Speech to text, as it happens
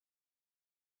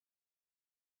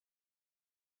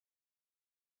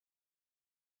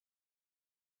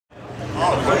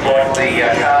Looks like the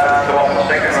cars come off the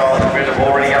second row of the grid are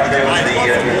already up there with the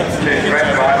two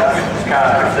scratch marks.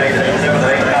 Car 15 and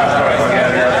 17 cars, sorry, going down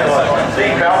the outside.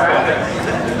 The Falcon,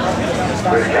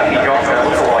 with Jackie Johnson,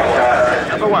 looks like car.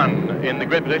 Number 1 in the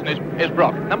grid position is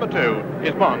Brock. Number 2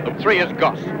 is Bond. 3 is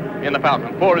Goss in the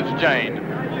Falcon. 4 is Jane.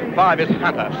 5 is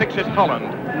Hunter. 6 is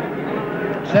Holland.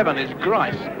 7 is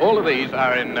Grice. All of these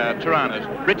are in Tiranas.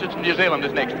 Richardson, New Zealand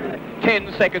is next.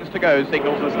 10 seconds to go,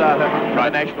 signals the starter.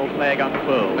 Right. The national flag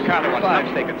unfurled. The car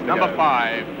 5 seconds to number go.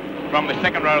 5 from the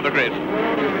second row of the grid.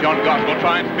 John Goss will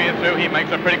try and spear through. He makes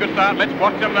a pretty good start. Let's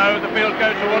watch him now. The field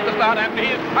goes towards the start after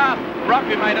he is past. Brock,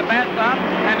 who made a bad start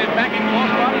and is backing more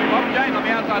spot. Bob Jane on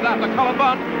the outside after Colin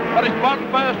Bond. But it's Bond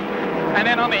first. And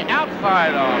then on the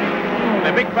outside of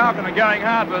the big Falcon and going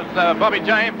hard was Bobby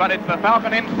Jane, but it's the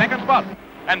Falcon in second spot.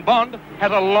 And Bond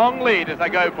has a long lead as they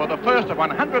go for the first of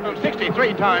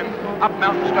 163 times up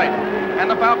Mountain Straight. And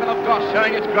the Falcon of Goss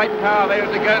showing its great power there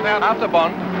as it goes out after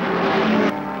Bond.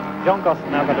 John Goss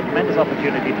now got a tremendous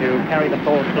opportunity to carry the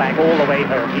Ford flag all the way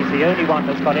home. He's the only one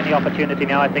that's got any opportunity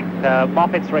now. I think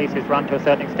Moffat's race is run to a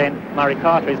certain extent. Murray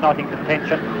Carter is not in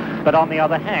contention. But on the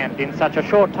other hand, in such a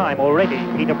short time already,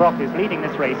 Peter Brock is leading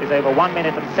this race. Is over 1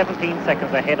 minute and 17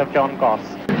 seconds ahead of John Goss.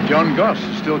 John Goss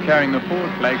is still carrying the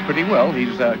Ford flag pretty well.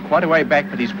 He's quite a way back,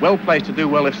 but he's well placed to do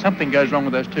well if something goes wrong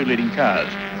with those two leading cars.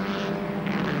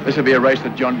 This will be a race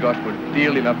that John Goss would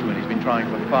dearly love to win. He's been trying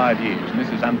for 5 years, and this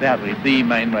is undoubtedly the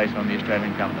main race on the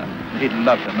Australian calendar. He'd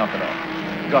love to knock it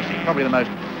off. Gossie, probably the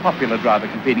most popular driver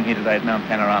competing here today at Mount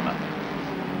Panorama.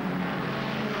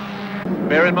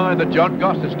 Bear in mind that John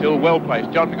Goss is still well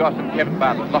placed. John Goss and Kevin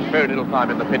Bartlett lost very little time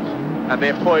in the pits, and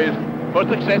they're poised for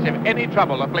success if any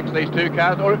trouble afflicts these two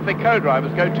cars, or if the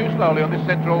co-drivers go too slowly on this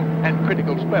central and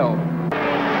critical spell.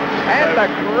 And the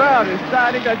crowd is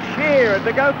starting to cheer and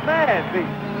to go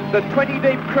mad. The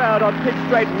 20-deep crowd on pit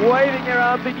straight waving their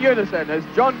arms in unison as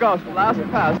John Goss last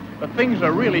pass. But things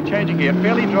are really changing here.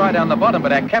 Fairly dry down the bottom,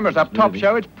 but our cameras up top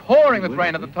show it's pouring with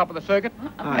rain at the top of the circuit,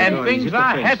 and things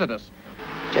are hazardous.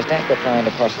 Just aquaplaned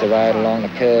across the road along the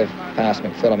curve past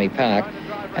McPhillamy Park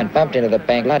and bumped into the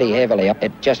bank bloody heavily.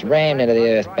 It just rammed into the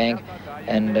earth bank,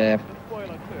 and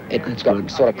it got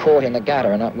sort of caught in the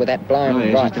gutter, and with that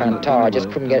blown right front tyre, I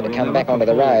just couldn't get it to come back onto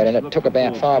the road, and it took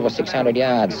about 500 or 600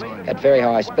 yards at very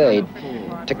high speed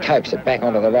to coax it back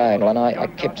onto the road. And I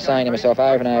kept saying to myself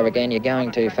over and over again, you're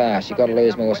going too fast, you've got to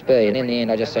lose more speed. And in the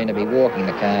end, I just seemed to be walking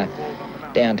the car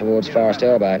down towards Forest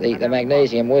Elbow. The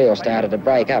magnesium wheel started to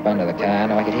break up under the car,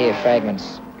 and I could hear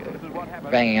fragments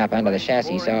banging up under the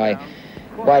chassis, so I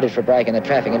waited for a break in the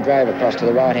traffic and drove across to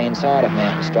the right-hand side of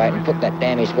Mountain Straight and put that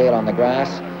damaged wheel on the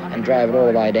grass and drove it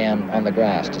all the way down on the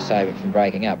grass to save it from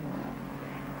breaking up.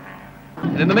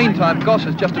 And in the meantime, Goss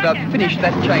has just about finished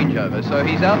that changeover, so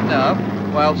he's out now,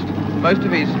 whilst most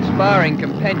of his sparring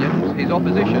companions, his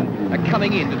opposition, are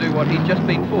coming in to do what he's just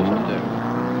been forced to do.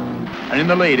 And in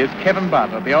the lead is Kevin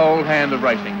Bartlett, the old hand of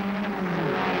racing.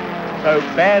 So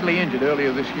badly injured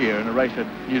earlier this year in a race at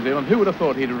New Zealand. Who would have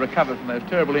thought he'd have recovered from those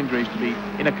terrible injuries to be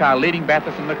in a car leading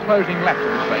Bathurst in the closing laps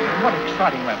of this race? And what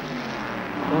exciting laps.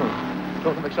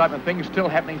 Talk of excitement, things still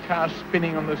happening, cars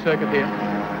spinning on the circuit here.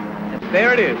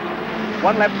 There it is.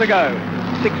 1 lap to go.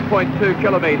 6.2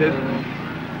 kilometres.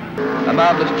 A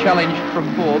marvellous challenge from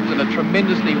Forbes and a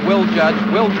tremendously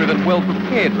well-judged, well-driven,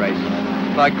 well-prepared race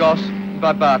by Goss,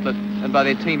 by Bartlett, and by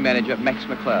their team manager, Max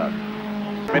McLeod.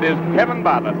 It is Kevin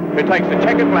Bartlett who takes the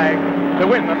checkered flag to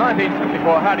win the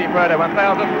 1964 Hardie Ferodo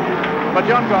 1000 for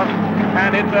John Goss,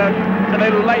 and it's an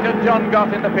elated John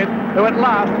Goss in the pit who at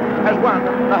last has won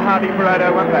the Hardie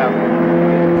Ferodo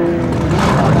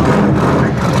 1000.